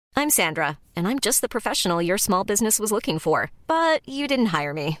I'm Sandra, and I'm just the professional your small business was looking for. But you didn't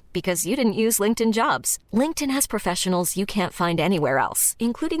hire me because you didn't use LinkedIn Jobs. LinkedIn has professionals you can't find anywhere else,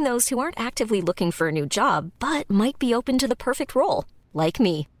 including those who aren't actively looking for a new job, but might be open to the perfect role, like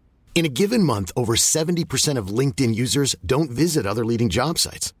me. In a given month, over 70% of LinkedIn users don't visit other leading job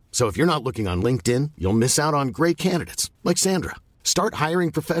sites. So if you're not looking on LinkedIn, you'll miss out on great candidates like Sandra. Start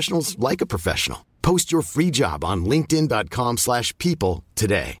hiring professionals like a professional. Post your free job on linkedin.com/people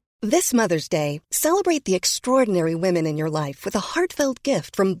today. This Mother's Day, celebrate the extraordinary women in your life with a heartfelt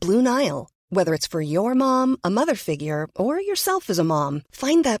gift from Blue Nile. Whether it's for your mom, a mother figure, or yourself as a mom,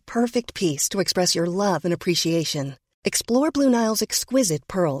 find that perfect piece to express your love and appreciation. Explore Blue Nile's exquisite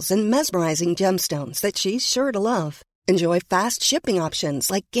pearls and mesmerizing gemstones that she's sure to love. Enjoy fast shipping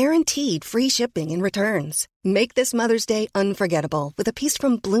options like guaranteed free shipping and returns. Make this Mother's Day unforgettable with a piece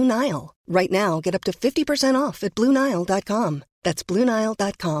from Blue Nile. Right now, get up to 50% off at BlueNile.com. That's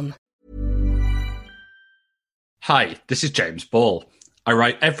BlueNile.com. Hi, this is James Ball. I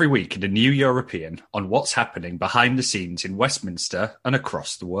write every week in the New European on what's happening behind the scenes in Westminster and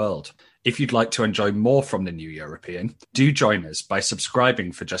across the world. If you'd like to enjoy more from the New European, do join us by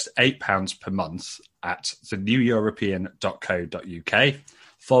subscribing for just £8 per month at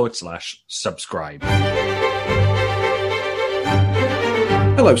theneweuropean.co.uk/subscribe.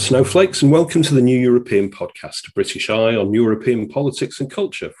 Hello, snowflakes, and welcome to the New European podcast, a British eye on European politics and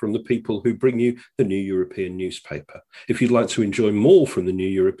culture from the people who bring you the New European newspaper. If you'd like to enjoy more from the New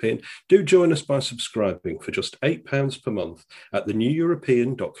European, do join us by subscribing for just £8 per month at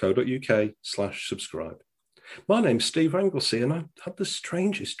theneweuropean.co.uk/subscribe. My name's Steve Anglesey, and I had the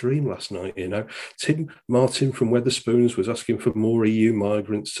strangest dream last night, Tim Martin from Wetherspoons was asking for more EU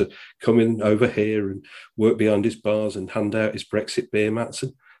migrants to come in over here and work behind his bars and hand out his Brexit beer mats.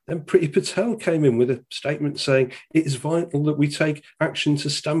 And then Priti Patel came in with a statement saying it is vital that we take action to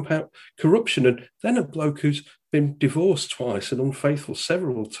stamp out corruption. And then a bloke who's been divorced twice and unfaithful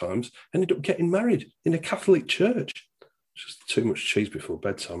several times ended up getting married in a Catholic church. Just too much cheese before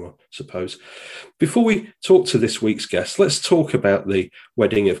bedtime, I suppose. Before we talk to this week's guest, let's talk about the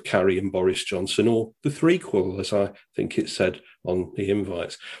wedding of Carrie and Boris Johnson, or the threequel, as I think it said on the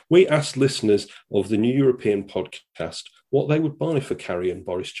invites. We asked listeners of the New European podcast what they would buy for Carrie and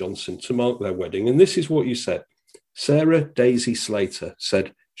Boris Johnson to mark their wedding, and this is what you said. Sarah Daisy Slater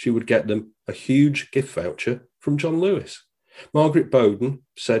said she would get them a huge gift voucher from John Lewis. Margaret Bowden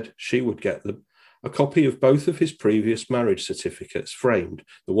said she would get them a copy of both of his previous marriage certificates, framed,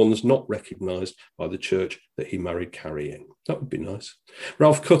 the ones not recognised by the church that he married Carrie in. That would be nice.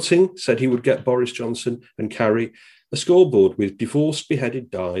 Ralph Cutting said he would get Boris Johnson and Carrie a scoreboard with divorced, beheaded,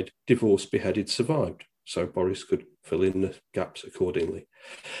 died, divorced, beheaded, survived, so Boris could fill in the gaps accordingly.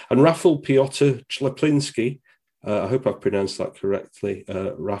 And Rafał Piotr Czleplinski, I hope I've pronounced that correctly,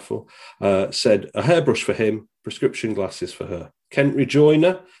 Rafał, said a hairbrush for him, prescription glasses for her. Kent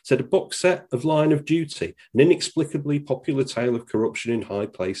Rejoiner said a box set of Line of Duty, an inexplicably popular tale of corruption in high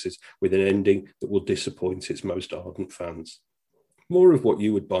places with an ending that will disappoint its most ardent fans. More of what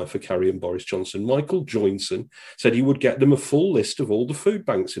you would buy for Carrie and Boris Johnson. Michael Joinson said he would get them a full list of all the food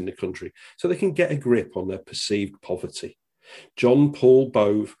banks in the country so they can get a grip on their perceived poverty. John Paul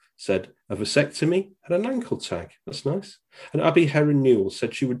Bove said a vasectomy and an ankle tag. That's nice. And Abby Heron Newell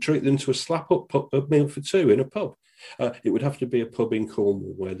said she would treat them to a slap-up meal for two in a pub. It would have to be a pub in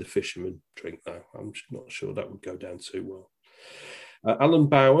Cornwall where the fishermen drink now. I'm not sure that would go down too well. Alan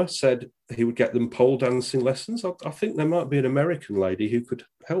Bauer said he would get them pole dancing lessons. I think there might be an American lady who could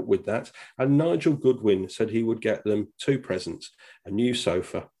help with that. And Nigel Goodwin said he would get them two presents, a new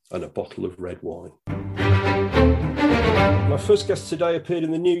sofa and a bottle of red wine. My first guest today appeared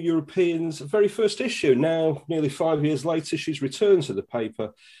in the New European's very first issue. Now, nearly 5 years later, she's returned to the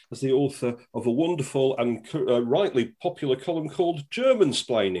paper as the author of a wonderful and rightly popular column called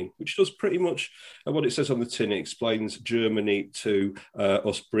Germansplaining, which does pretty much what it says on the tin. It explains Germany to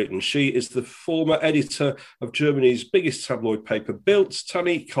us Britons. She is the former editor of Germany's biggest tabloid paper, Bild.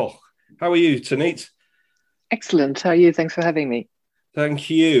 Tanit Koch. How are you, Tanit? Excellent. How are you? Thanks for having me. Thank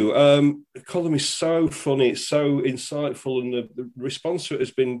you. The column is so funny, it's so insightful, and the response to it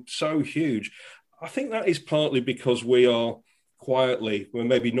has been so huge. I think that is partly because we are quietly, well,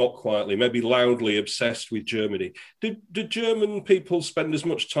 maybe not quietly, maybe loudly obsessed with Germany. Do German people spend as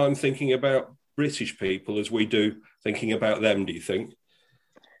much time thinking about British people as we do thinking about them, do you think?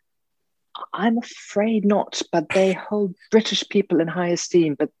 I'm afraid not, but they hold British people in high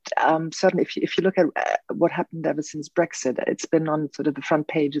esteem. But certainly, if you look at what happened ever since Brexit, it's been on sort of the front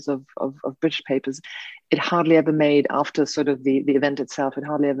pages of British papers. It hardly ever made, after sort of the event itself, it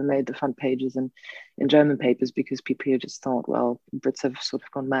hardly ever made the front pages in German papers, because people here just thought, well, Brits have sort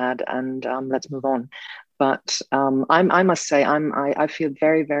of gone mad, and let's move on. But I must say, I feel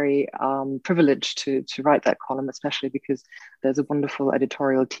very, very privileged to write that column, especially because there's a wonderful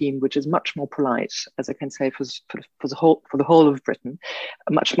editorial team which is much more polite, as I can say, for the whole of Britain,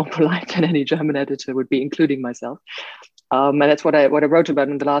 much more polite than any German editor would be, including myself. And that's what I wrote about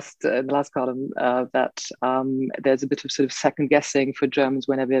in the last column. That there's a bit of sort of second guessing for Germans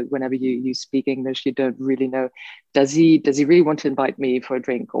whenever you speak English. You don't really know, does he really want to invite me for a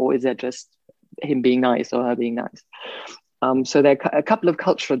drink, or is that just him being nice or her being nice? So there are a couple of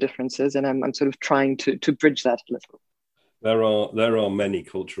cultural differences, and I'm sort of trying to bridge that a little. There are many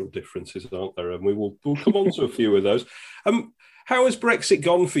cultural differences, aren't there? And we'll come on to a few of those. How has Brexit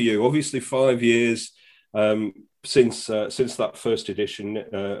gone for you? Obviously, 5 years since that first edition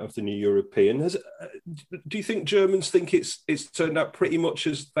of the New European. Do you think Germans think it's turned out pretty much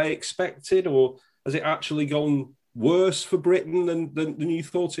as they expected, or has it actually gone worse for Britain than you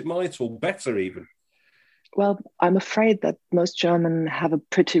thought it might, or better even? Well, I'm afraid that most Germans have a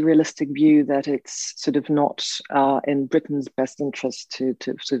pretty realistic view that it's sort of not in Britain's best interest to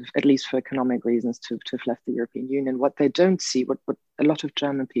sort of, at least for economic reasons, to have left the European Union. What they don't see, what a lot of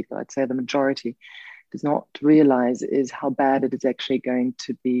German people, I'd say the majority, does not realize, is how bad it is actually going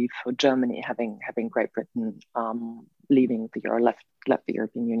to be for Germany having Great Britain leaving the Euro, left the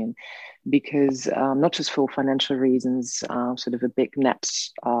European Union, because not just for financial reasons, sort of a big net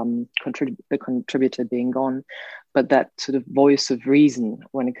contributor being gone, but that sort of voice of reason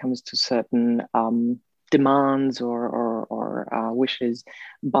when it comes to certain demands or wishes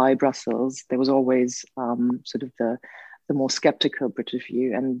by Brussels. There was always sort of the more skeptical British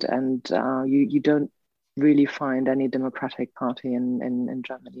view, and you don't really find any democratic party in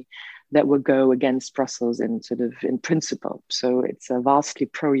Germany that would go against Brussels in principle. So it's a vastly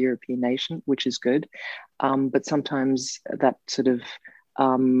pro-European nation, which is good. But sometimes that sort of,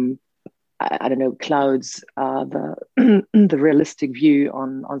 I don't know, clouds the the realistic view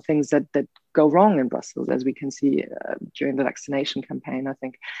on things that go wrong in Brussels, as we can see during the vaccination campaign. I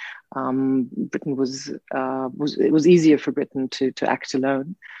think Britain it was easier for Britain to act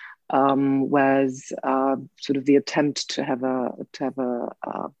alone. Whereas sort of the attempt to have a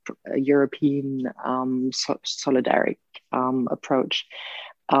European solidaric approach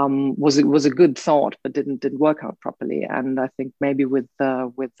was a good thought, but didn't work out properly. And I think maybe with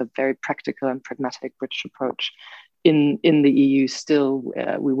the very practical and pragmatic British approach in the EU, still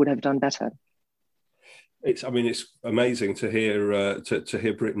we would have done better. It's amazing to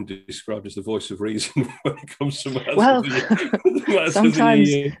hear Britain described as the voice of reason when it comes to matters. Well, of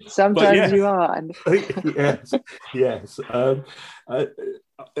the, sometimes you are. And yes.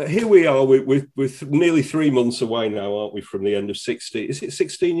 Here we are with nearly 3 months away now, aren't we, from the end of 60? Is it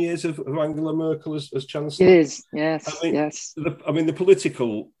 16 years of Angela Merkel as Chancellor? It is, yes, yes. The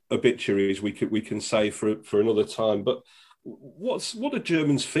political obituaries we can say for another time, but what are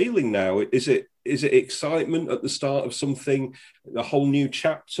Germans feeling now? Is it excitement at the start of something, a whole new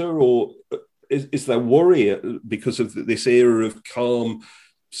chapter, or is there worry because of this era of calm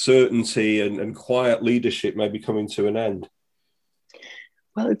certainty and quiet leadership maybe coming to an end?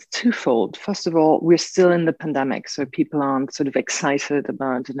 Well, it's twofold. First of all, we're still in the pandemic, so people aren't sort of excited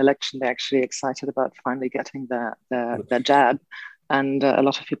about an election. They're actually excited about finally getting their jab. And a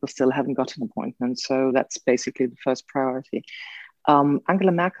lot of people still haven't got an appointment. So that's basically the first priority.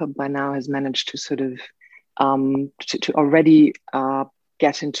 Angela Merkel by now has managed to sort of to already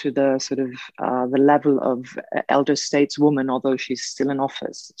get into the sort of the level of elder stateswoman, although she's still in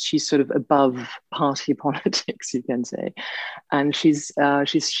office. She's sort of above party politics, you can say. And she's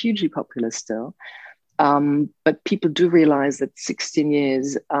hugely popular still. But people do realize that 16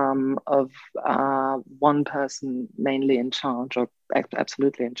 years of one person mainly in charge, or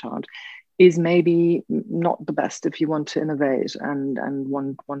absolutely in charge, is maybe not the best if you want to innovate and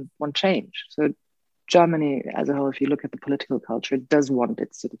want change. So Germany as a whole, if you look at the political culture, it does want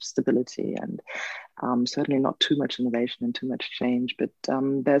its sort of stability and certainly not too much innovation and too much change. But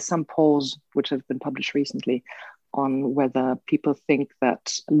there's some polls which have been published recently on whether people think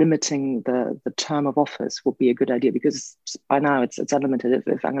that limiting the term of office would be a good idea, because by now it's unlimited.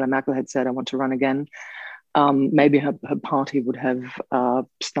 If Angela Merkel had said, I want to run again, maybe her party would have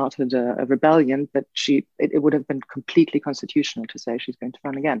started a rebellion, but it would have been completely constitutional to say she's going to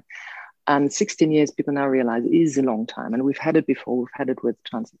run again. And 16 years, people now realize is a long time. And we've had it before. We've had it with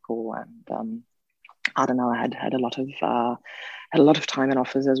Chancellor Kohl, and I don't know. I had a lot of time in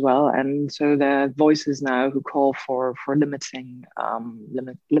office as well, and so there are voices now who call for limiting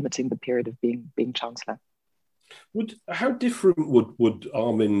the period of being Chancellor. How different would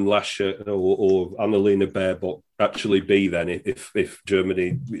Armin Laschet or Annalena Baerbock actually be then if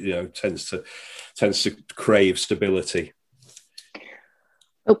Germany tends to crave stability?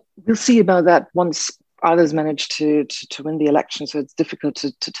 Well, we'll see about that once others manage to win the election. So it's difficult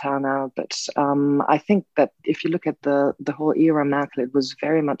to tell now. But I think that if you look at the whole era Merkel, it was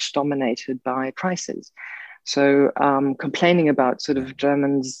very much dominated by crisis. So complaining about sort of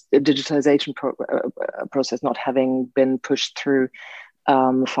Germany's digitalization process not having been pushed through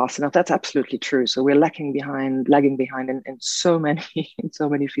fast enough, that's absolutely true. So we're lagging behind in so many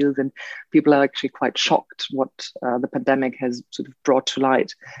fields, and people are actually quite shocked what the pandemic has sort of brought to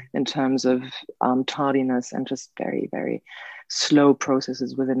light in terms of tardiness and just very, very slow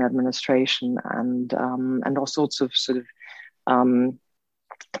processes within administration, and all sorts of sort of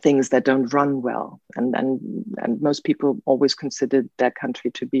things that don't run well, and most people always considered their country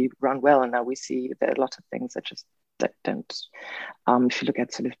to be run well, and now we see there are a lot of things that don't. If you look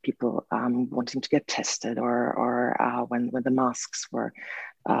at sort of people wanting to get tested, or when the masks were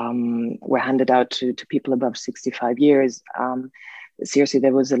handed out to people above 65 years, seriously,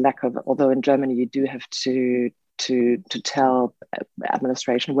 there was a lack of. Although in Germany you do have to tell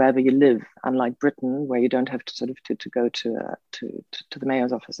administration wherever you live, unlike Britain, where you don't have to sort of to go to the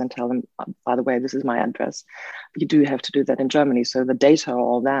mayor's office and tell them, by the way, this is my address. You do have to do that in Germany. So the data are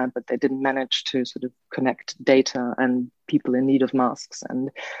all there, but they didn't manage to sort of connect data and people in need of masks.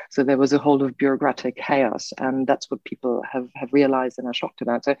 And so there was a whole of bureaucratic chaos, and that's what people have realized and are shocked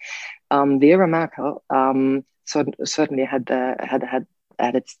about. So the era Merkel certainly had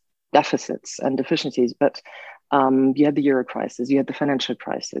its deficits and deficiencies, but you had the euro crisis, you had the financial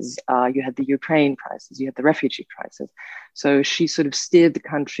crisis, you had the Ukraine crisis, you had the refugee crisis. So she sort of steered the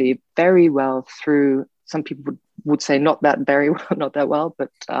country very well through. Some people would say not that well,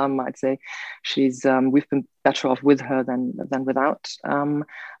 but I'd say we've been better off with her than without.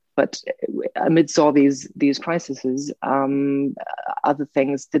 But amidst all these crises, other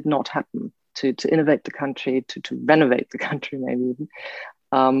things did not happen to innovate the country, to renovate the country, maybe even.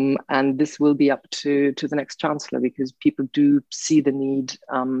 And this will be up to the next chancellor, because people do see the need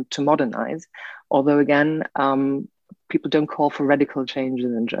to modernize. Although again, people don't call for radical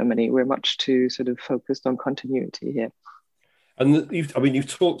changes in Germany. We're much too sort of focused on continuity here. And you've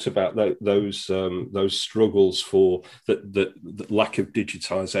talked about those struggles for the lack of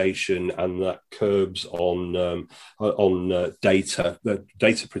digitization and that curbs on data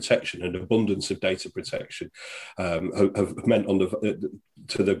protection and abundance of data protection have meant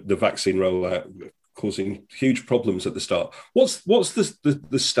to the vaccine rollout, causing huge problems at the start. What's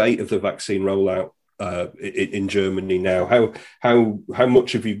the state of the vaccine rollout in Germany now? How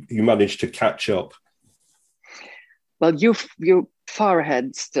much have you managed to catch up? Well, you're far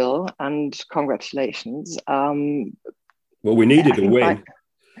ahead still, and congratulations. Well, we needed a win.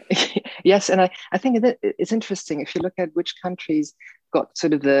 Yes, and I think that it's interesting if you look at which countries got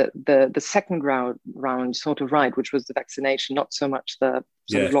sort of the second round sort of right, which was the vaccination, not so much the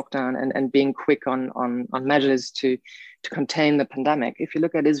sort of lockdown and being quick on measures to contain the pandemic. If you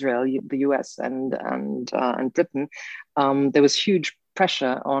look at Israel, the US, and Britain, there was huge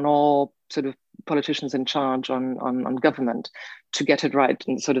pressure on all sort of politicians in charge on government to get it right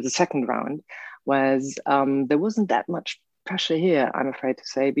in sort of the second round, whereas there wasn't that much pressure here, I'm afraid to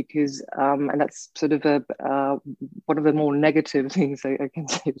say, because and that's sort of one of the more negative things I can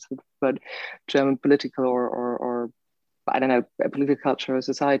say about German political or I don't know, political culture or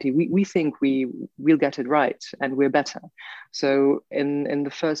society. We think we'll get it right and we're better. So in the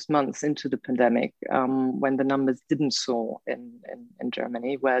first months into the pandemic, when the numbers didn't soar in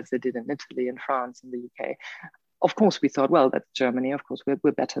Germany, whereas they did in Italy and France and the UK, of course we thought, well, that's Germany. Of course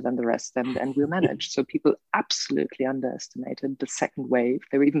we're better than the rest, and we'll manage. So people absolutely underestimated the second wave.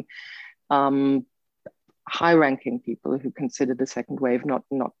 There were even high-ranking people who considered the second wave not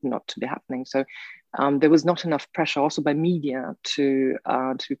to be happening. So there was not enough pressure, also by media, to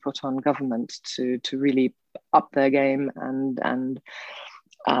put on government to really up their game and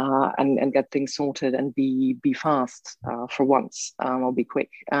get things sorted and be fast for once, or be quick.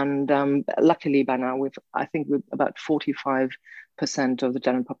 And luckily by now, I think about 45% of the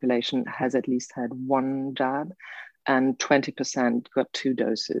general population has at least had one jab, and 20% got 2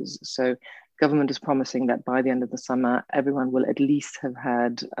 doses. So government is promising that by the end of the summer, everyone will at least have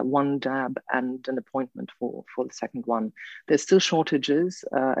had one jab and an appointment for the second one. There's still shortages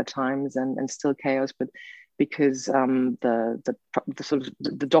at times and still chaos, but because the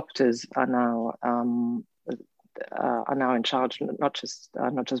doctors are now in charge, not just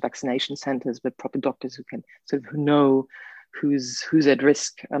vaccination centers, but proper doctors who know who's at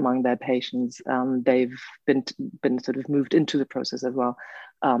risk among their patients. They've been sort of moved into the process as well.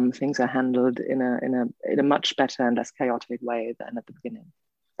 Things are handled in a much better and less chaotic way than at the beginning.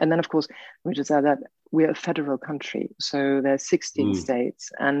 And then, of course, we just add that we're a federal country, so there's 16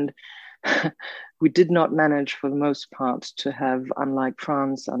 states, and we did not manage, for the most part, to have, unlike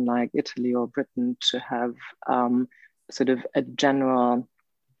France, unlike Italy or Britain, to have sort of a general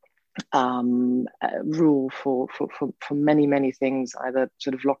rule for many things, either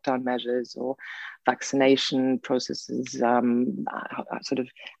sort of lockdown measures or vaccination processes. Sort of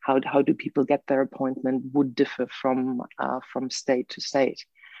how do people get their appointment would differ from state to state.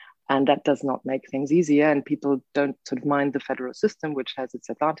 And that does not make things easier, and people don't sort of mind the federal system, which has its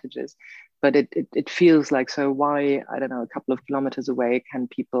advantages, but it feels like, so why, I don't know, a couple of kilometers away can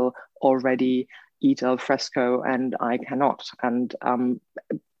people already eat al fresco and I cannot? And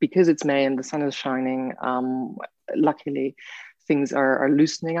because it's May and the sun is shining, luckily things are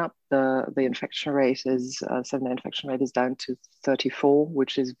loosening up. The infection rate is 7-day infection rate is down to 34,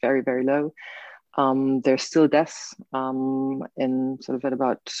 which is very, very low. There's still deaths in sort of at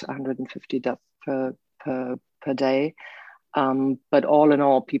about 150 deaths per day. But all in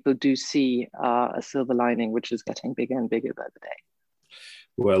all, people do see a silver lining, which is getting bigger and bigger by the day.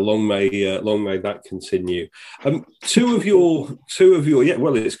 Well, long may that continue. Two of your, yeah.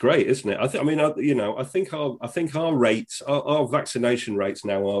 Well, it's great, isn't it? I think our rates, our vaccination rates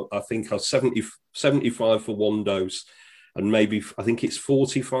now are 75 for one dose, and maybe I think it's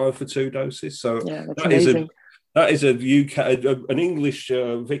 45 for two doses. So yeah, that's amazing. That is an English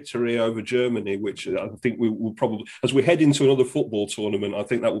victory over Germany, which I think we will probably, as we head into another football tournament, I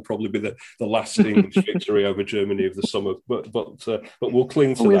think that will probably be the last English victory over Germany of the summer. But we'll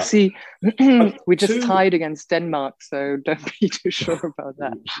cling to that. We'll see. We just tied against Denmark, so don't be too sure about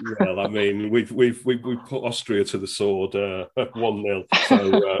that. Well, I mean, we've put Austria to the sword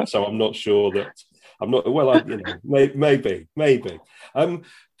 1-0, so I'm not sure that. I'm not, well, maybe.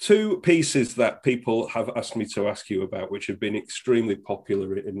 Two pieces that people have asked me to ask you about, which have been extremely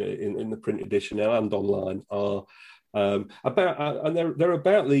popular in the print edition and online, are they're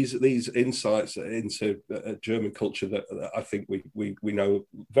about these insights into German culture that I think we know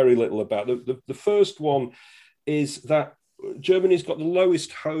very little about. The first one is that Germany's got the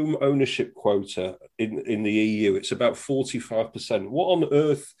lowest home ownership quota in the EU. It's about 45%. What on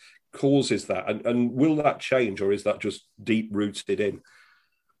earth causes that, and will that change, or is that just deep rooted in?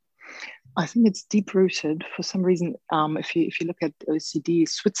 I think it's deep rooted for some reason. If you look at OECD,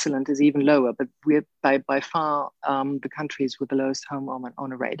 Switzerland is even lower, but we're by far the countries with the lowest home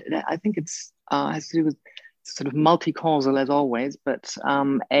owner rate. I think it's has to do with sort of multi-causal as always, but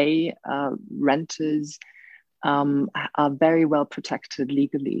renters are very well protected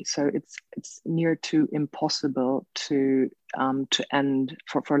legally, so it's near to impossible to end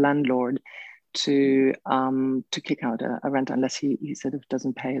for a landlord to kick out a renter unless he sort of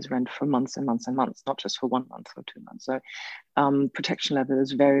doesn't pay his rent for months and months and months, not just for 1 month or 2 months. So protection level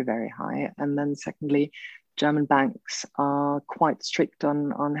is very, very high. And then secondly, German banks are quite strict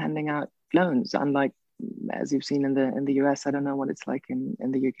on handing out loans, unlike, as you've seen in the US. I don't know what it's like in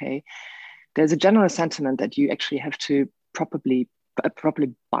the UK. There's a general sentiment that you actually have to properly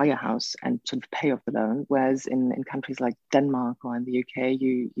buy a house and sort of pay off the loan, whereas in countries like Denmark or in the UK,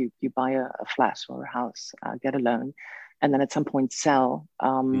 you buy a flat or a house, get a loan, and then at some point sell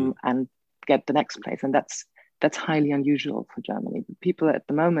and get the next place. And that's highly unusual for Germany. People at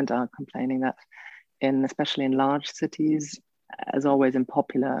the moment are complaining that especially in large cities, as always in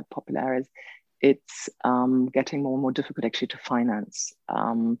popular areas, it's getting more and more difficult actually to finance,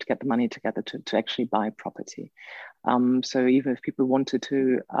 to get the money together to actually buy property. So even if people wanted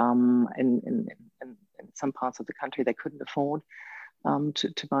to, in some parts of the country, they couldn't afford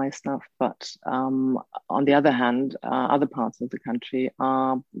to buy stuff. But on the other hand, other parts of the country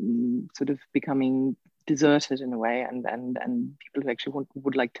are sort of becoming deserted in a way, and people who actually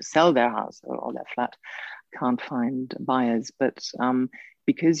would like to sell their house or their flat can't find buyers. But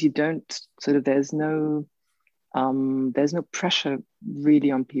because you don't sort of, there's no pressure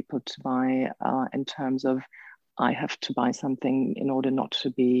really on people to buy in terms of, I have to buy something in order not to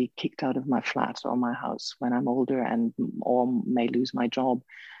be kicked out of my flat or my house when I'm older or may lose my job.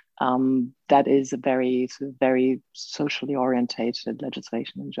 That is a very socially orientated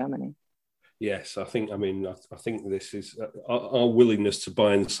legislation in Germany. Yes, I think. I mean, I think this is our willingness to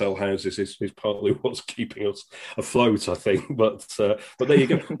buy and sell houses is partly what's keeping us afloat. I think, but there you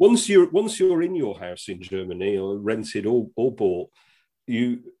go. Once you're in your house in Germany, or rented or bought,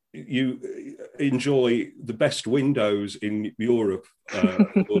 you enjoy the best windows in Europe,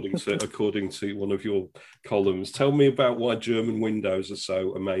 according to one of your columns. Tell me about why German windows are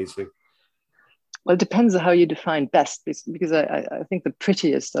so amazing. Well, it depends on how you define best, because I think the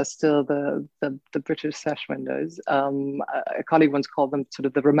prettiest are still the British sash windows. A colleague once called them sort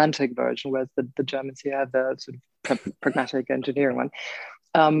of the romantic version, whereas the Germans here have the sort of pragmatic engineering one.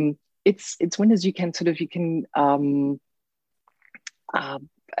 It's windows you can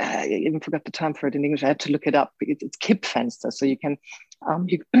I even forgot the term for it in English. I had to look it up. It's Kippfenster, so you can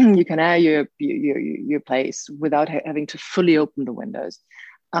you can air your place without having to fully open the windows.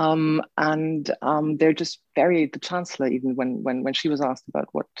 They're just very, the chancellor, even when she was asked about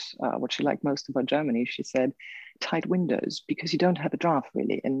what she liked most about Germany, she said tight windows, because you don't have a draft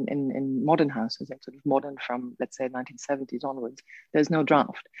really in modern houses, and sort of modern from, let's say, 1970s onwards. There's no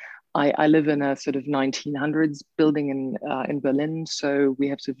draft. I live in a sort of 1900s building in Berlin, so we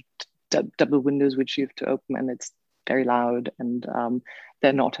have sort of double windows which you have to open, and it's very loud, and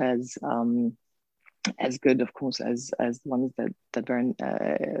they're not as good, of course, as the ones that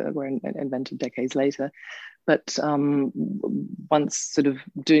were invented decades later. But once sort of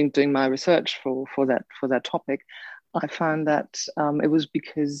doing my research for that topic, I found that it was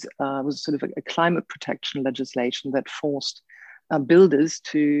because it was sort of a climate protection legislation that forced builders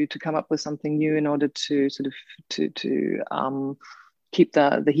to come up with something new in order to sort of to keep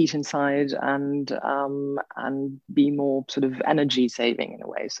the heat inside and be more sort of energy saving in a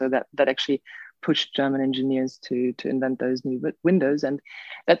way. So that actually pushed German engineers to invent those new windows. And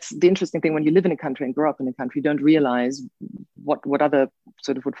that's the interesting thing: when you live in a country and grow up in a country, you don't realize what other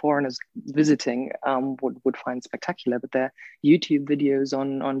sort of what foreigners visiting would find spectacular. But there are YouTube videos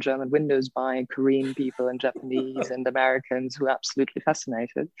on German windows by Korean people and Japanese and Americans who are absolutely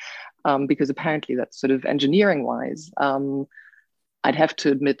fascinated, because apparently that's sort of engineering wise. I'd have to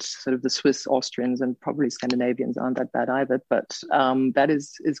admit, sort of the Swiss, Austrians, and probably Scandinavians aren't that bad either. But that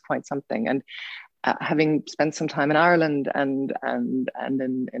is quite something. And having spent some time in Ireland and in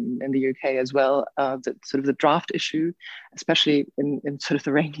the UK as well, the draft issue, especially in sort of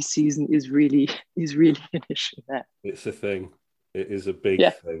the rainy season, is really an issue there. It's a thing. It is a big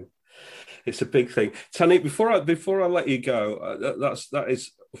thing. It's a big thing. Tanit, before I let you go, that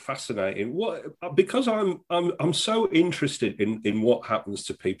is fascinating. Because I'm so interested in what happens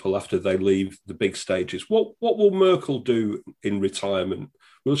to people after they leave the big stages. What will Merkel do in retirement?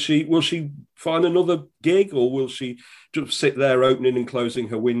 Will she find another gig, or will she just sit there opening and closing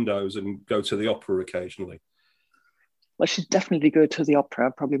her windows and go to the opera occasionally? Well, she'd definitely go to the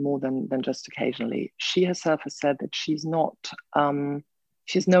opera, probably more than just occasionally. She herself has said that she's not.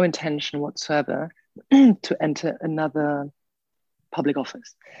 She has no intention whatsoever to enter another public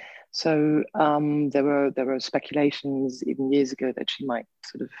office. So there were speculations even years ago that she might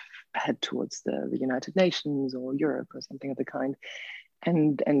sort of head towards the United Nations or Europe or something of the kind.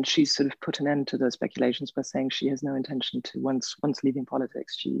 And she's sort of put an end to those speculations by saying she has no intention to, once leaving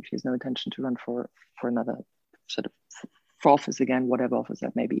politics, she has no intention to run for another sort of for office again, whatever office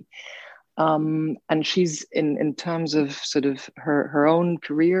that may be. And she's in terms of sort of her own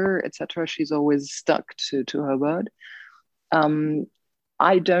career, etc. She's always stuck to her word.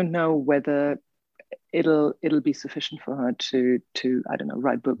 I don't know whether it'll be sufficient for her to I don't know,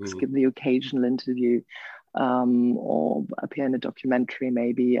 write books, give the occasional interview, or appear in a documentary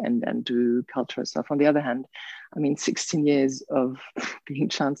maybe, and do cultural stuff. On the other hand, I mean, 16 years of being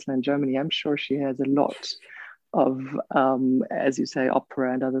chancellor in Germany, I'm sure she has a lot of, as you say,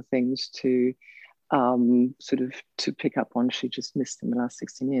 opera and other things to sort of to pick up on. She just missed in the last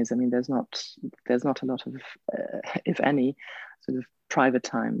 16 years. I mean, there's not a lot of, if any, sort of private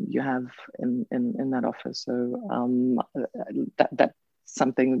time you have in that office. So that's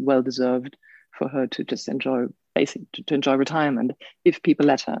something well deserved for her to just enjoy, basically to enjoy retirement, if people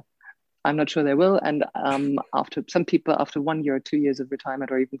let her. I'm not sure they will. And some people, after 1 year or 2 years of retirement,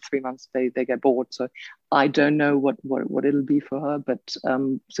 or even 3 months, they get bored. So I don't know what it'll be for her. But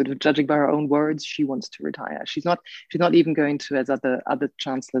sort of judging by her own words, she wants to retire. She's not even going to, as other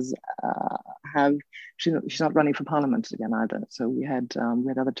chancellors have. She's not running for parliament again either. So we had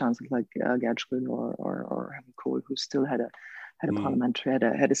other chancellors like Gerd Schröder or Helmut Kohl, who still had a parliamentary,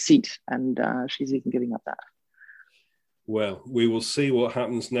 had a seat, and she's even giving up that. Well, we will see what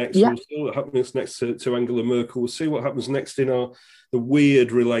happens next. Yeah. We'll see what happens next to Angela Merkel. We'll see what happens next in the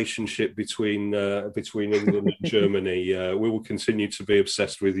weird relationship between England and Germany. We will continue to be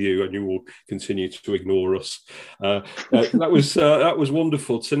obsessed with you, and you will continue to ignore us. That was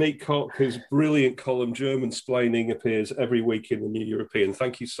wonderful. Tanique Cock, whose brilliant column Germansplaining appears every week in the New European.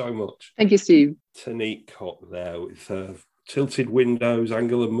 Thank you so much. Thank you, Steve. Tanique Cock there with tilted windows,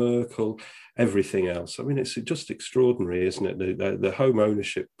 Angela Merkel, everything else. I mean, it's just extraordinary, isn't it? The home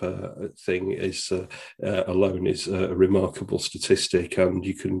ownership thing is alone is a remarkable statistic, and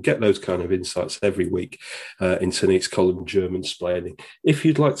you can get those kind of insights every week in Tanique's column, Germansplaining. If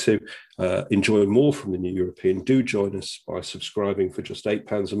you'd like to enjoy more from the New European, do join us by subscribing for just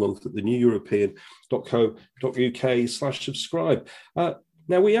 £8 a month at theneweuropean.co.uk/subscribe.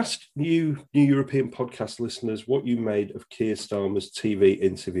 Now, we asked New European podcast listeners what you made of Keir Starmer's TV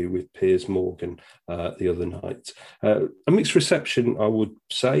interview with Piers Morgan the other night. A mixed reception, I would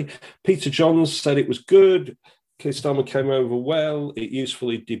say. Peter Johns said it was good. Keir Starmer came over well. It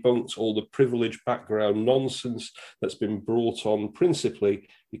usefully debunked all the privileged background nonsense that's been brought on principally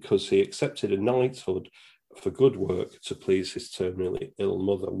because he accepted a knighthood for good work to please his terminally ill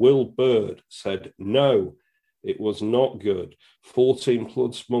mother. Will Bird said no. It was not good. 14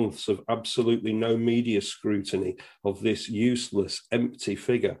 plus months of absolutely no media scrutiny of this useless, empty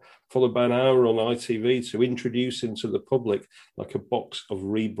figure, followed by an hour on ITV to introduce him to the public like a box of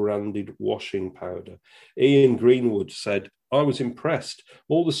rebranded washing powder. Ian Greenwood said, I was impressed.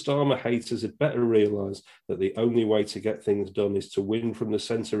 All the Starmer haters had better realise that the only way to get things done is to win from the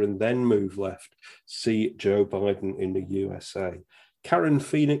centre and then move left. See Joe Biden in the USA. Karen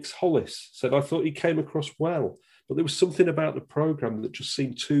Phoenix Hollis said, I thought he came across well, but there was something about the programme that just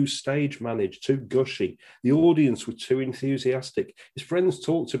seemed too stage managed, too gushy. The audience were too enthusiastic. His friends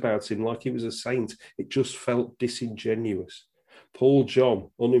talked about him like he was a saint. It just felt disingenuous. Paul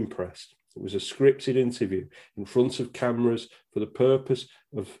John, unimpressed. It was a scripted interview in front of cameras for the purpose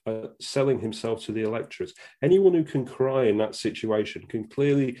of selling himself to the electorate. Anyone who can cry in that situation can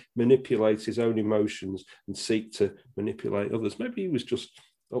clearly manipulate his own emotions and seek to manipulate others. Maybe he was just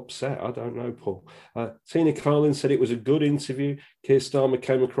upset. I don't know, Paul. Tina Carlin said it was a good interview. Keir Starmer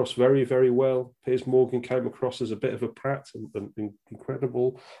came across very, very well. Piers Morgan came across as a bit of a prat and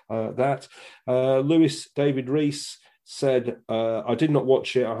incredible. Lewis David Rees said, I did not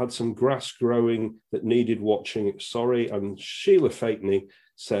watch it. I had some grass growing that needed watching. Sorry. And Sheila Fakeney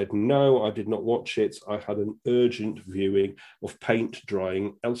said, no, I did not watch it. I had an urgent viewing of paint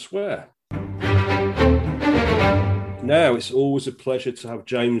drying elsewhere. Now, it's always a pleasure to have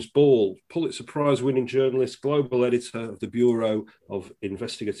James Ball, Pulitzer Prize-winning journalist, global editor of the Bureau of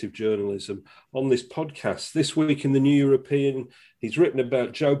Investigative Journalism, on this podcast. This week in the New European, he's written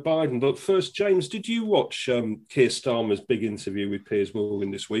about Joe Biden. But first, James, did you watch Keir Starmer's big interview with Piers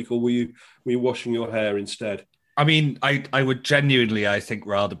Morgan this week, or were you washing your hair instead? I mean, I would genuinely, I think,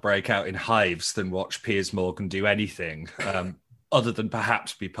 rather break out in hives than watch Piers Morgan do anything. Other than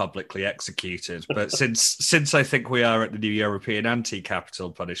perhaps be publicly executed. But since I think we are at the New European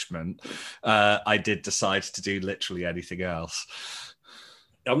Anti-Capital Punishment, I did decide to do literally anything else.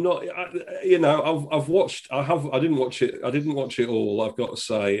 I'm not, I've watched. I didn't watch it. I didn't watch it all, I've got to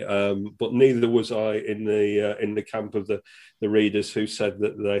say. But neither was I in the camp of the readers who said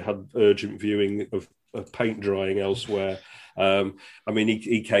that they had urgent viewing of paint drying elsewhere. I mean,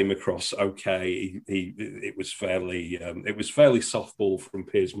 he came across okay. It was fairly softball from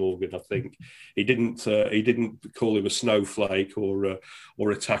Piers Morgan. I think he didn't call him a snowflake or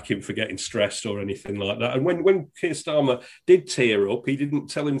attack him for getting stressed or anything like that. And when Keir Starmer did tear up, he didn't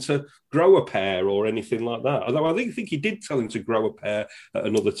tell him to grow a pair or anything like that. Although I think he did tell him to grow a pair at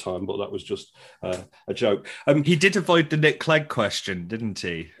another time, but that was just a joke. He did avoid the Nick Clegg question, didn't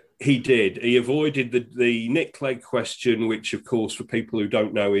he? He did. He avoided the Nick Clegg question, which, of course, for people who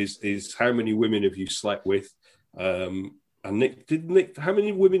don't know, is how many women have you slept with? And how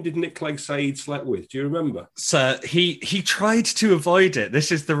many women did Nick Clegg say he'd slept with? Do you remember? So he tried to avoid it.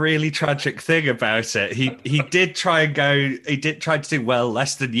 This is the really tragic thing about it. He did try to do, well,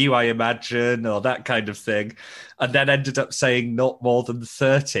 less than you, I imagine, or that kind of thing, and then ended up saying not more than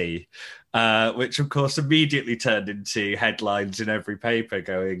 30. Which, of course, immediately turned into headlines in every paper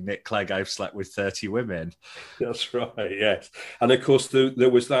going, Nick Clegg, I've slept with 30 women. That's right, yes. And, of course, there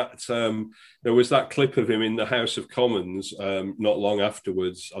was that clip of him in the House of Commons not long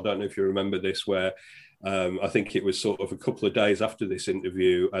afterwards. I don't know if you remember this, where I think it was sort of a couple of days after this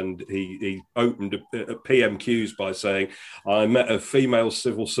interview, and he opened a PMQs by saying, "I met a female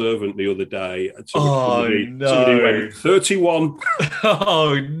civil servant the other day." Somebody went 31.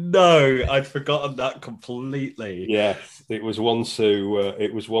 Oh no, I'd forgotten that completely. Yes, it was one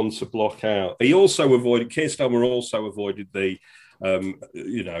to block out. He also avoided. Keir Starmer also avoided the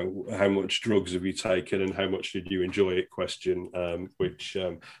how much drugs have you taken and how much did you enjoy it question,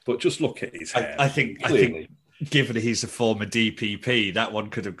 but just look at his hair. I think given he's a former DPP, that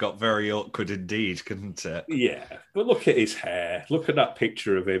one could have got very awkward indeed, couldn't it? Yeah, but look at his hair. Look at that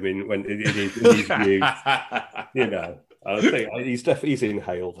picture of him in his youth. I think he's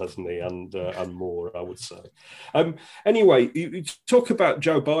inhaled, hasn't he? And more, I would say. Anyway, you talk about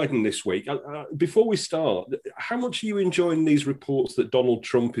Joe Biden this week. Before we start, how much are you enjoying these reports that Donald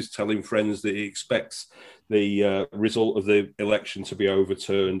Trump is telling friends that he expects the result of the election to be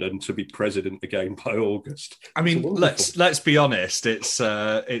overturned and to be president again by August? I mean, let's be honest.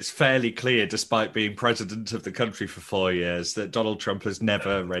 It's fairly clear, despite being president of the country for 4 years, that Donald Trump has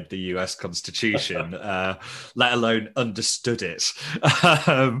never read the U.S. Constitution, let alone understood it.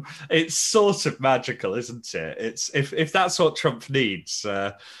 It's sort of magical, isn't it? It's if that's what Trump needs.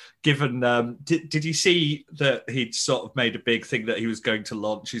 Given, did you see that he'd sort of made a big thing that he was going to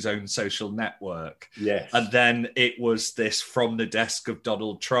launch his own social network? Yes. And then it was this from the desk of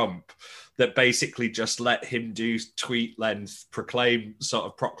Donald Trump that basically just let him do tweet length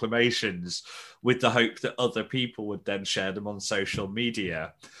proclamations with the hope that other people would then share them on social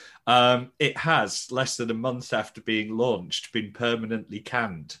media. It has, less than a month after being launched, been permanently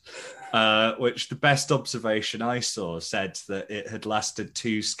canned, which the best observation I saw said that it had lasted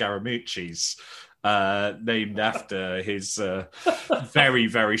 2 Scaramucci's, named after his very,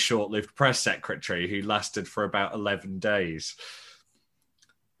 very short-lived press secretary who lasted for about 11 days.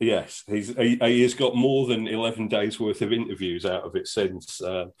 Yes, he has got more than 11 days worth of interviews out of it since.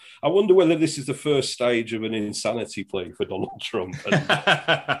 I wonder whether this is the first stage of an insanity plea for Donald Trump, and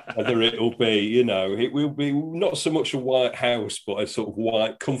whether it'll be, it will be not so much a White House, but a sort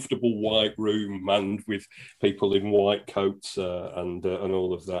of comfortable white room manned with people in white coats and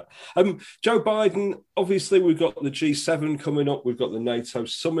all of that. Joe Biden, obviously, we've got the G7 coming up, we've got the NATO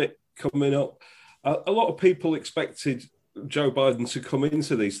summit coming up. A lot of people expected Joe Biden to come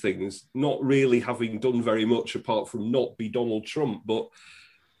into these things not really having done very much apart from not be Donald Trump, but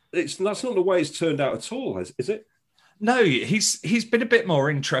that's not the way it's turned out at all, is it? No, he's been a bit more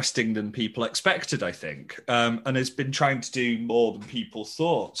interesting than people expected, I think, and has been trying to do more than people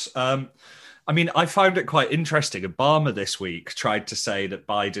thought. I found it quite interesting. Obama this week tried to say that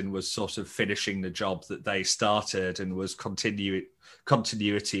Biden was sort of finishing the job that they started and was continuity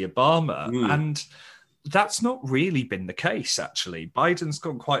Obama, and that's not really been the case, actually. Biden's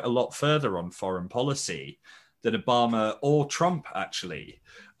gone quite a lot further on foreign policy than Obama or Trump, actually.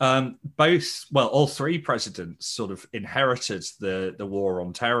 All three presidents sort of inherited the war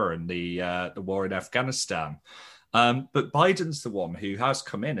on terror and the war in Afghanistan. But Biden's the one who has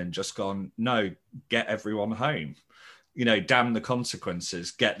come in and just gone, no, get everyone home. Damn the consequences,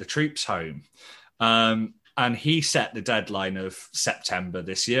 get the troops home. And he set the deadline of September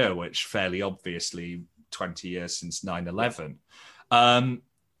this year, which fairly obviously 20 years since 9/11.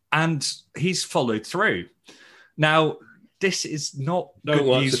 And he's followed through. Now, this is not Don't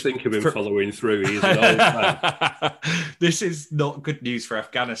like to think of him following through. He's an old man. This is not good news for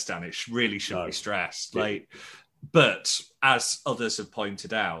Afghanistan. It really shouldn't be stressed. But as others have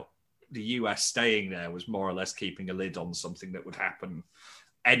pointed out, the US staying there was more or less keeping a lid on something that would happen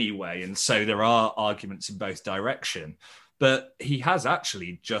anyway. And so there are arguments in both directions. But he has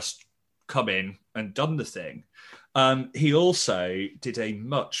actually just come in and done the thing. He also did a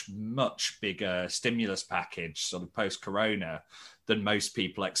much, much bigger stimulus package sort of post-corona than most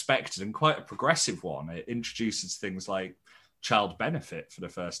people expected, and quite a progressive one. It introduces things like child benefit for the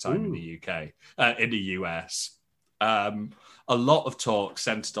first time in the US. A lot of talk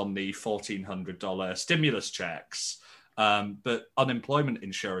centered on the $1,400 stimulus checks, but unemployment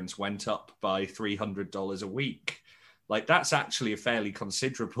insurance went up by $300 a week. That's actually a fairly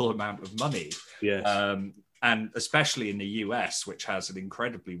considerable amount of money. Yes. And especially in the US, which has an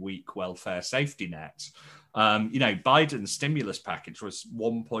incredibly weak welfare safety net. Biden's stimulus package was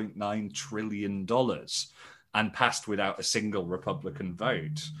 $1.9 trillion and passed without a single Republican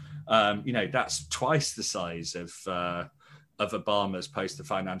vote. That's twice the size of Obama's post the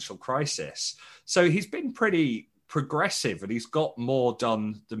financial crisis. So he's been pretty progressive, and he's got more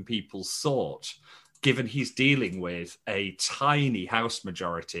done than people thought, given he's dealing with a tiny House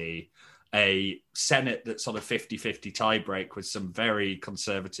majority, a Senate that's on a 50-50 tiebreak with some very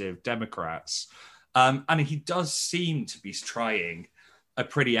conservative Democrats, And he does seem to be trying a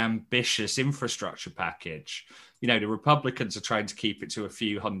pretty ambitious infrastructure package. You know, the Republicans are trying to keep it to a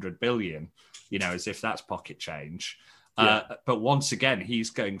few $100 billion, you know, as if that's pocket change. But once again, he's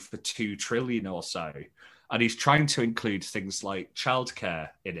going for $2 trillion or so. And he's trying to include things like childcare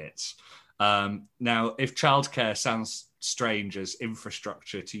in it. Now, if childcare sounds strange as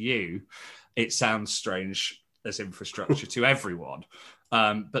infrastructure to you, it sounds strange as infrastructure to everyone.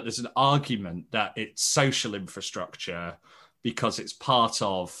 But there's an argument that it's social infrastructure because it's part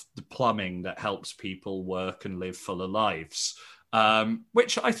of the plumbing that helps people work and live fuller lives,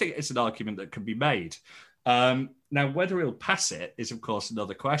 which I think is an argument that can be made. Now, whether he'll pass it is, of course,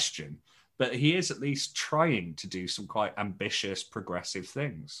 another question. But he is at least trying to do some quite ambitious, progressive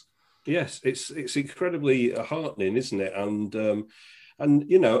things. Yes, it's incredibly heartening, isn't it? And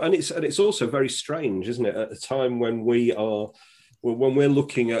you know, and it's also very strange, isn't it? At a time when we're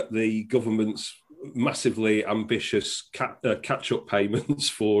looking at the government's massively ambitious catch-up payments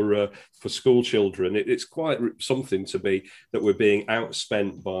for school children, it's quite something to be that we're being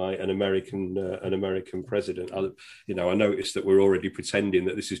outspent by an American president. I noticed that we're already pretending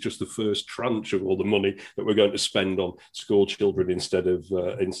that this is just the first tranche of all the money that we're going to spend on school children instead of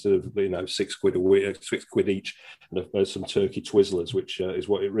 £6 a week, £6 each, and some turkey Twizzlers, which is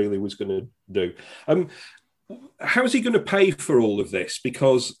what it really was going to do. How is he going to pay for all of this?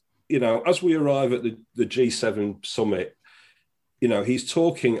 Because, you know, as we arrive at the G7 summit, you know, he's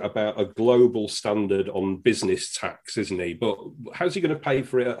talking about a global standard on business tax, isn't he? But how's he going to pay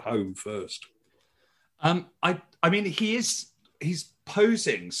for it at home first? I mean, he's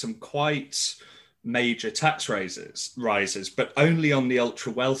posing some quite major tax rises, but only on the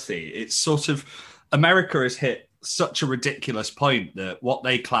ultra wealthy. It's sort of, America has hit such a ridiculous point that what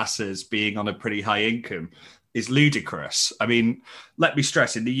they class as being on a pretty high income is ludicrous. I mean, let me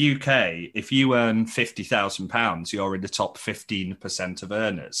stress, in the UK, if you earn £50,000, you're in the top 15% of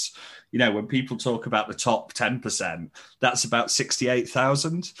earners. You know, when people talk about the top 10%, that's about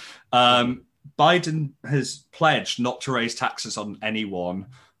 68,000. Biden has pledged not to raise taxes on anyone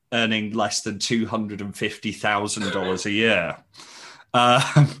earning less than $250,000 a year.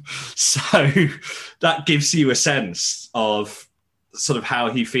 So that gives you a sense of sort of how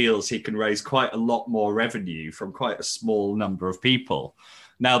he feels he can raise quite a lot more revenue from quite a small number of people.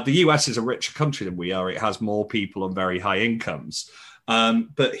 Now, the US is a richer country than we are. It has more people on very high incomes.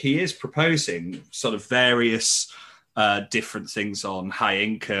 But he is proposing sort of various different things on high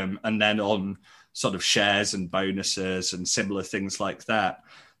income and then on sort of shares and bonuses and similar things like that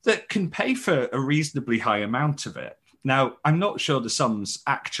can pay for a reasonably high amount of it. Now, I'm not sure the sums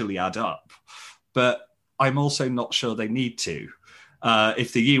actually add up, but I'm also not sure they need to.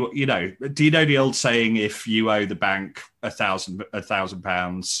 Do you know the old saying, if you owe the bank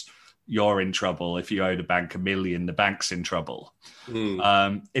 £1,000, you're in trouble. If you owe the bank $1 million, the bank's in trouble.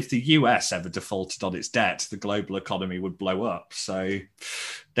 If the US ever defaulted on its debt, the global economy would blow up. So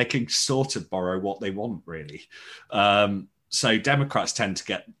they can sort of borrow what they want, really. So Democrats tend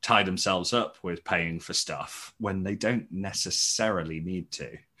to tie themselves up with paying for stuff when they don't necessarily need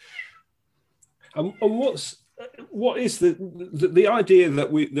to. And what is the idea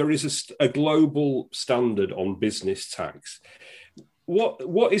that there is a global standard on business tax?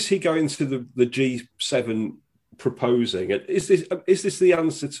 What is he going to the G7 proposing? Is this the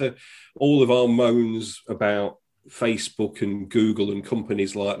answer to all of our moans about Facebook and Google and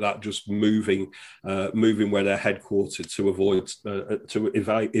companies like that just moving where they're headquartered to avoid to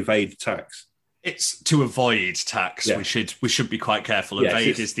evade tax? It's to avoid tax. Yeah. We should be quite careful. Yes,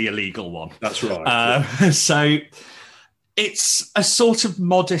 Evade is the illegal one. That's right. So it's a sort of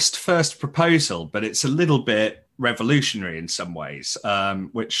modest first proposal, but it's a little bit revolutionary in some ways,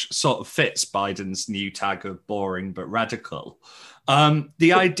 which sort of fits Biden's new tag of boring but radical.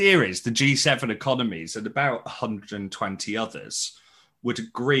 The idea is the G7 economies and about 120 others would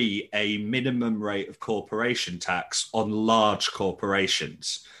agree a minimum rate of corporation tax on large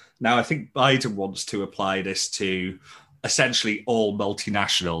corporations. Now, I think Biden wants to apply this to essentially all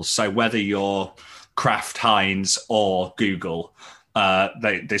multinationals. So whether you're Kraft Heinz or Google,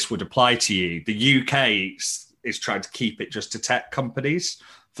 this would apply to you. The UK is trying to keep it just to tech companies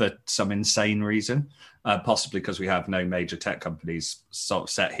for some insane reason, possibly because we have no major tech companies sort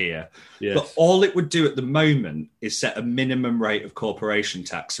of set here. Yes. But all it would do at the moment is set a minimum rate of corporation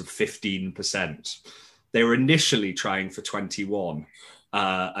tax of 15%. They were initially trying for 21%.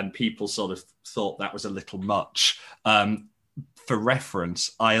 And people sort of thought that was a little much. For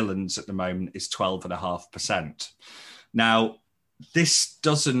reference, Ireland's at the moment is 12.5%. Now, this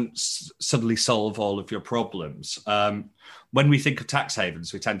doesn't suddenly solve all of your problems. When we think of tax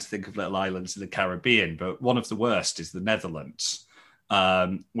havens, we tend to think of little islands in the Caribbean, but one of the worst is the Netherlands,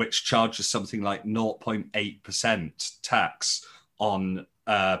 which charges something like 0.8% tax on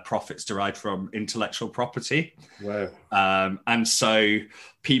profits derived from intellectual property. Wow. And so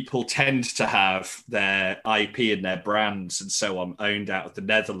people tend to have their IP and their brands and so on owned out of the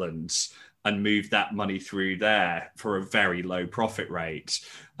Netherlands and move that money through there for a very low profit rate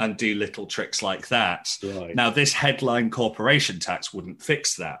and do little tricks like that. Right. Now, this headline corporation tax wouldn't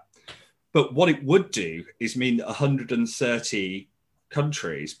fix that. But what it would do is mean that 130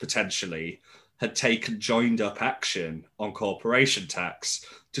 countries potentially had taken joined up action on corporation tax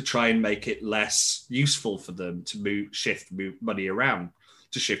to try and make it less useful for them to shift money around,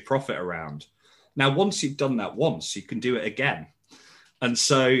 to shift profit around. Now, once you've done that once, you can do it again. And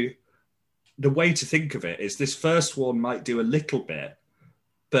so the way to think of it is this first one might do a little bit,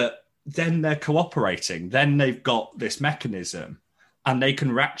 but then they're cooperating. Then they've got this mechanism and they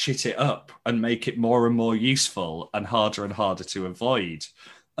can ratchet it up and make it more and more useful and harder to avoid.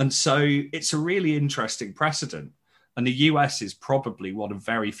 And so it's a really interesting precedent. And the US is probably one of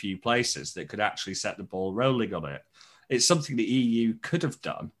very few places that could actually set the ball rolling on it. It's something the EU could have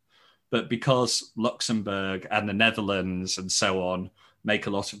done, but because Luxembourg and the Netherlands and so on make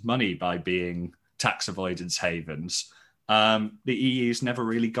a lot of money by being tax avoidance havens, the EU's never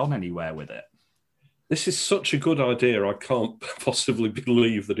really gone anywhere with it. This is such a good idea. I can't possibly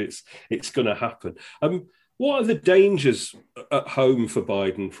believe that it's going to happen. What are the dangers at home for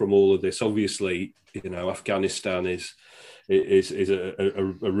Biden from all of this? Obviously, Afghanistan is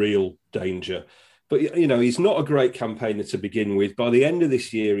a real danger. But, he's not a great campaigner to begin with. By the end of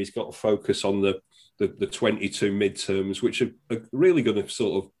this year, he's got to focus on the 22 midterms, which are really going to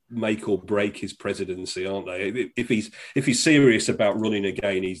sort of make or break his presidency, aren't they? If he's serious about running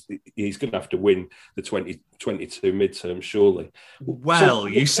again, he's going to have to win the 2022 midterms, surely. Well,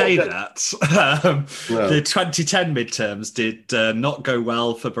 you say that. No. The 2010 midterms did not go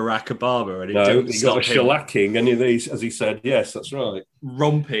well for Barack Obama, and he got a shellacking, and as he said, yes, that's right,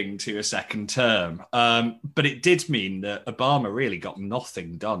 romping to a second term. But it did mean that Obama really got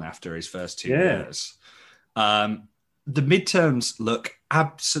nothing done after his first 2 years. The midterms look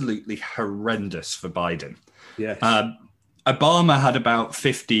absolutely horrendous for Biden. Yes. Obama had about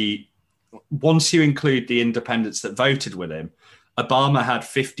 50, once you include the independents that voted with him, Obama had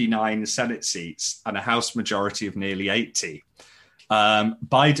 59 Senate seats and a House majority of nearly 80.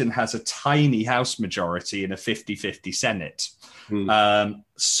 Biden has a tiny House majority and a 50-50 Senate.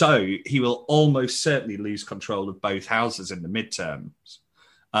 So he will almost certainly lose control of both houses in the midterms.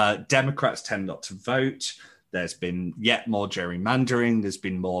 Democrats tend not to vote. There's been yet more gerrymandering. There's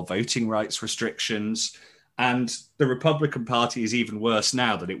been more voting rights restrictions. And the Republican Party is even worse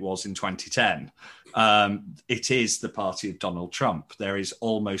now than it was in 2010. It is the party of Donald Trump. There is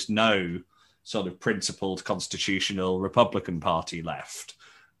almost no sort of principled constitutional Republican Party left.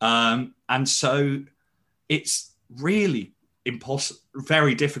 And so it's really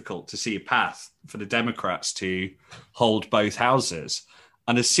very difficult to see a path for the Democrats to hold both houses.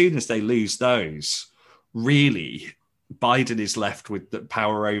 And as soon as they lose those, really, Biden is left with the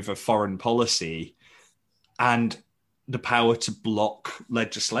power over foreign policy and the power to block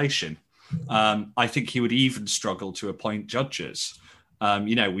legislation. I think he would even struggle to appoint judges.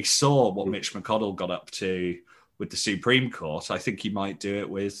 We saw what Mitch McConnell got up to with the Supreme Court. I think he might do it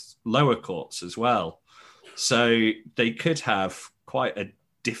with lower courts as well. So they could have quite a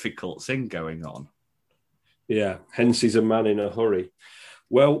difficult thing going on. Yeah, hence he's a man in a hurry.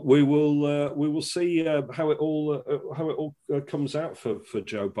 Well, we will see how it all comes out for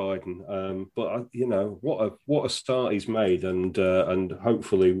Joe Biden. But what a start he's made, and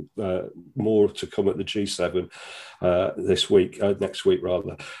hopefully more to come at the G7 next week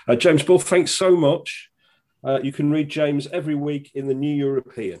rather. James Bull, thanks so much. You can read James every week in the New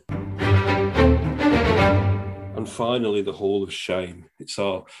European. And finally, the Hall of Shame. It's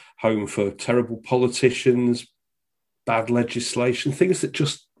our home for terrible politicians, bad legislation, things that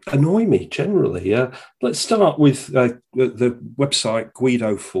just annoy me generally. Let's start with the website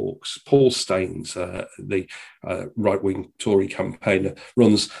Guido Fawkes. Paul Staines, the right-wing Tory campaigner,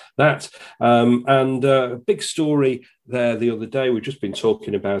 runs that. And a big story there the other day, we've just been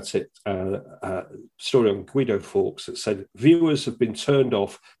talking about it, story on Guido Fawkes that said viewers have been turned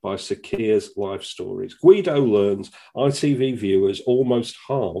off by Sir Keir's live stories. Guido learns ITV viewers almost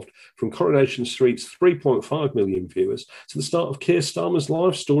halved from Coronation Street's 3.5 million viewers to the start of Keir Starmer's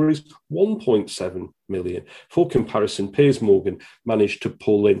live stories, 1.7 million. For comparison, Piers Morgan managed to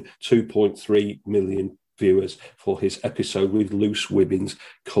pull in 2.3 million viewers for his episode with Loose Women's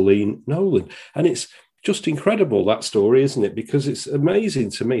Colleen Nolan. And it's just incredible, that story, isn't it? Because it's amazing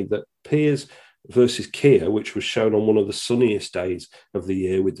to me that Piers versus Keir, which was shown on one of the sunniest days of the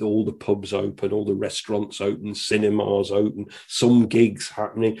year, with all the pubs open, all the restaurants open, cinemas open, some gigs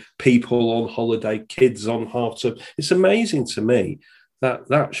happening, people on holiday, kids on half term. It's amazing to me that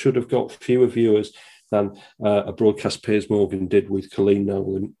that should have got fewer viewers than a broadcast Piers Morgan did with Colleen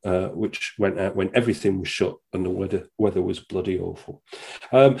Nolan, which went out when everything was shut and the weather was bloody awful.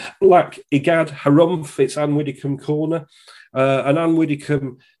 Like Igad Harumph, it's Anne Widdecombe Corner. And Anne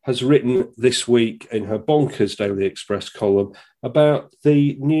Widdecombe has written this week in her Bonkers Daily Express column about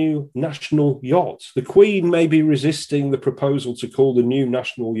the new national yacht. The Queen may be resisting the proposal to call the new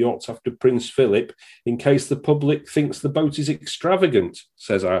national yacht after Prince Philip in case the public thinks the boat is extravagant,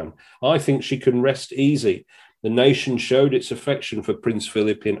 says Anne. I think she can rest easy. The nation showed its affection for Prince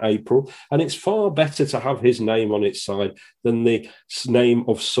Philip in April, and it's far better to have his name on its side than the name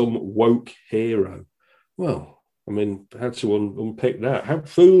of some woke hero. Well, I mean, how to unpick that? How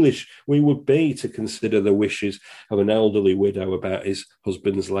foolish we would be to consider the wishes of an elderly widow about his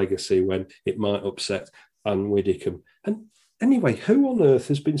husband's legacy when it might upset Anne Widdecombe. And anyway, who on earth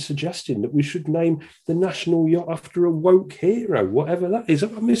has been suggesting that we should name the national yacht after a woke hero, whatever that is?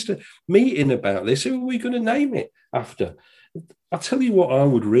 Have I missed a meeting about this? Who are we going to name it after? I'll tell you what I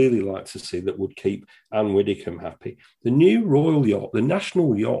would really like to see that would keep Anne Widdecombe happy. The new royal yacht, the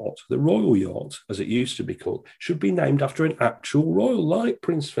national yacht, the royal yacht, as it used to be called, should be named after an actual royal like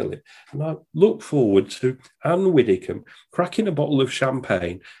Prince Philip. And I look forward to Anne Widdecombe cracking a bottle of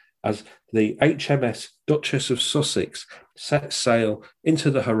champagne as the HMS Duchess of Sussex sets sail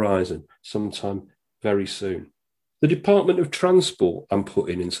into the horizon sometime very soon. The Department of Transport I'm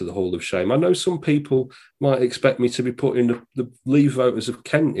putting into the Hall of Shame. I know some people might expect me to be putting the Leave voters of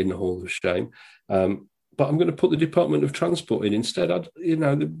Kent in the Hall of Shame, but I'm going to put the Department of Transport in instead.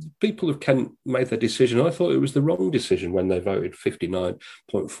 The people of Kent made their decision. I thought it was the wrong decision when they voted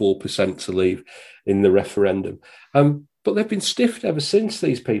 59.4% to leave in the referendum. But they've been stiffed ever since,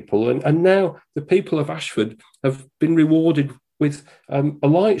 these people. And now the people of Ashford have been rewarded with a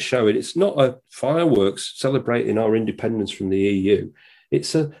light show. It's not a fireworks celebrating our independence from the EU.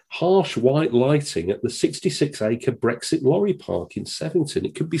 It's a harsh white lighting at the 66-acre Brexit lorry park in Sevington.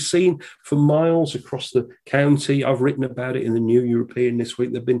 It could be seen for miles across the county. I've written about it in the New European this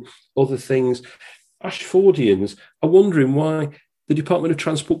week. There have been other things. Ashfordians are wondering why the Department of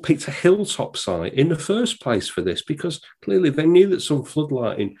Transport picked a hilltop site in the first place for this, because clearly they knew that some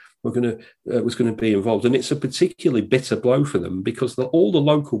floodlighting was going to be involved. And it's a particularly bitter blow for them because all the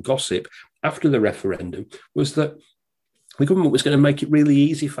local gossip after the referendum was that the government was going to make it really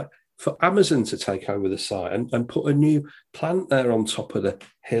easy for Amazon to take over the site and put a new plant there on top of the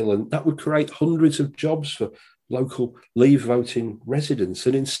hill. And that would create hundreds of jobs for local Leave voting residents.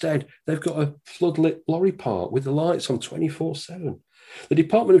 And instead, they've got a floodlit lorry park with the lights on 24/7. The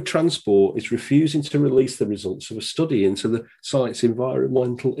Department of Transport is refusing to release the results of a study into the site's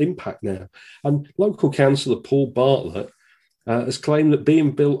environmental impact now. And local councillor Paul Bartlett has claimed that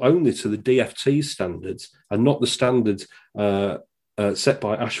being built only to the DFT standards and not the standards set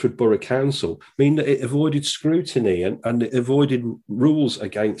by Ashford Borough Council mean that it avoided scrutiny and it avoided rules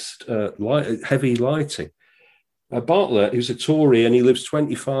against heavy lighting. Bartlett, who's a Tory and he lives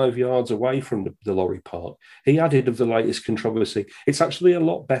 25 yards away from the lorry park, he added of the latest controversy, it's actually a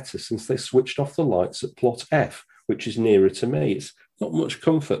lot better since they switched off the lights at plot F, which is nearer to me. It's not much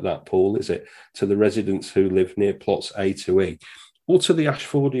comfort, that, Paul, is it, to the residents who live near plots A to E, or to the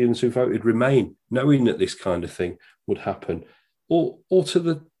Ashfordians who voted Remain, knowing that this kind of thing would happen, or to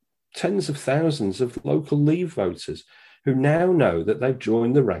the tens of thousands of local Leave voters who now know that they've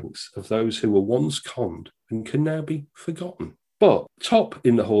joined the ranks of those who were once conned and can now be forgotten. But top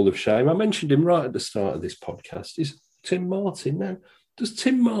in the Hall of Shame, I mentioned him right at the start of this podcast, is Tim Martin. Now, does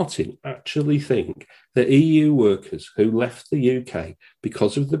Tim Martin actually think that EU workers who left the UK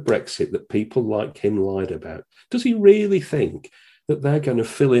because of the Brexit that people like him lied about, does he really think that they're going to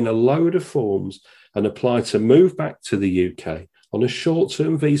fill in a load of forms and apply to move back to the UK on a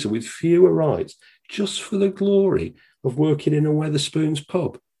short-term visa with fewer rights just for the glory of working in a Wetherspoons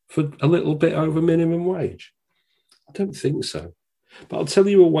pub for a little bit over minimum wage? I don't think so. But I'll tell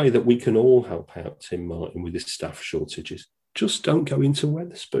you a way that we can all help out Tim Martin with his staff shortages. Just don't go into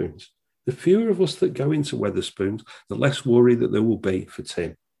Wetherspoons. The fewer of us that go into Wetherspoons, the less worry that there will be for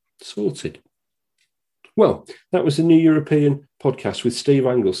Tim. Sorted. Well, that was the New European podcast with Steve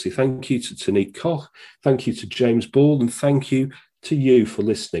Anglesey. Thank you to Tanique Koch. Thank you to James Ball. And thank you to you for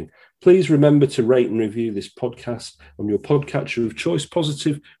listening. Please remember to rate and review this podcast on your podcatcher of choice.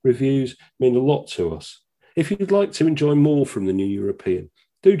 Positive reviews mean a lot to us. If you'd like to enjoy more from The New European,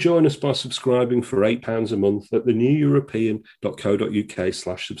 do join us by subscribing for £8 a month at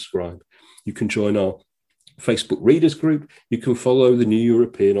theneweuropean.co.uk/subscribe. You can join our Facebook readers group. You can follow The New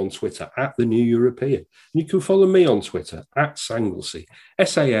European on Twitter at The New European. You can follow me on Twitter at Sanglesey,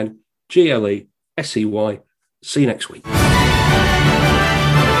 SANGLESEY. See you next week.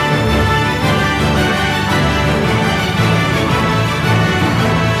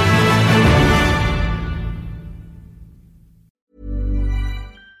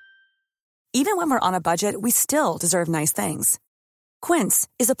 Even when we're on a budget, we still deserve nice things. Quince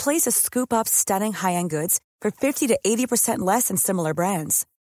is a place to scoop up stunning high-end goods for 50 to 80% less than similar brands.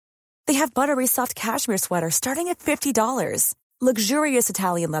 They have buttery soft cashmere sweaters starting at $50, luxurious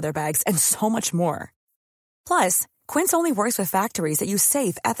Italian leather bags, and so much more. Plus, Quince only works with factories that use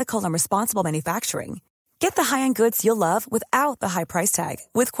safe, ethical, and responsible manufacturing. Get the high-end goods you'll love without the high price tag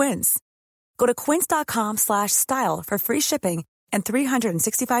with Quince. Go to quince.com/style for free shipping and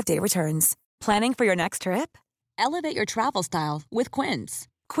 365-day returns. Planning for your next trip? Elevate your travel style with Quince.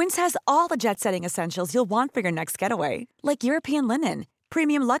 Quince has all the jet-setting essentials you'll want for your next getaway, like European linen,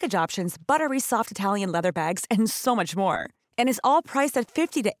 premium luggage options, buttery soft Italian leather bags, and so much more. And is all priced at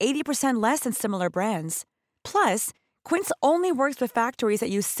 50 to 80% less than similar brands. Plus, Quince only works with factories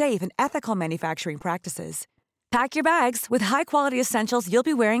that use safe and ethical manufacturing practices. Pack your bags with high-quality essentials you'll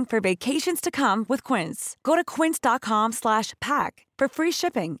be wearing for vacations to come with Quince. Go to quince.com/pack for free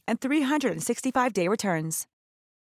shipping and 365-day returns.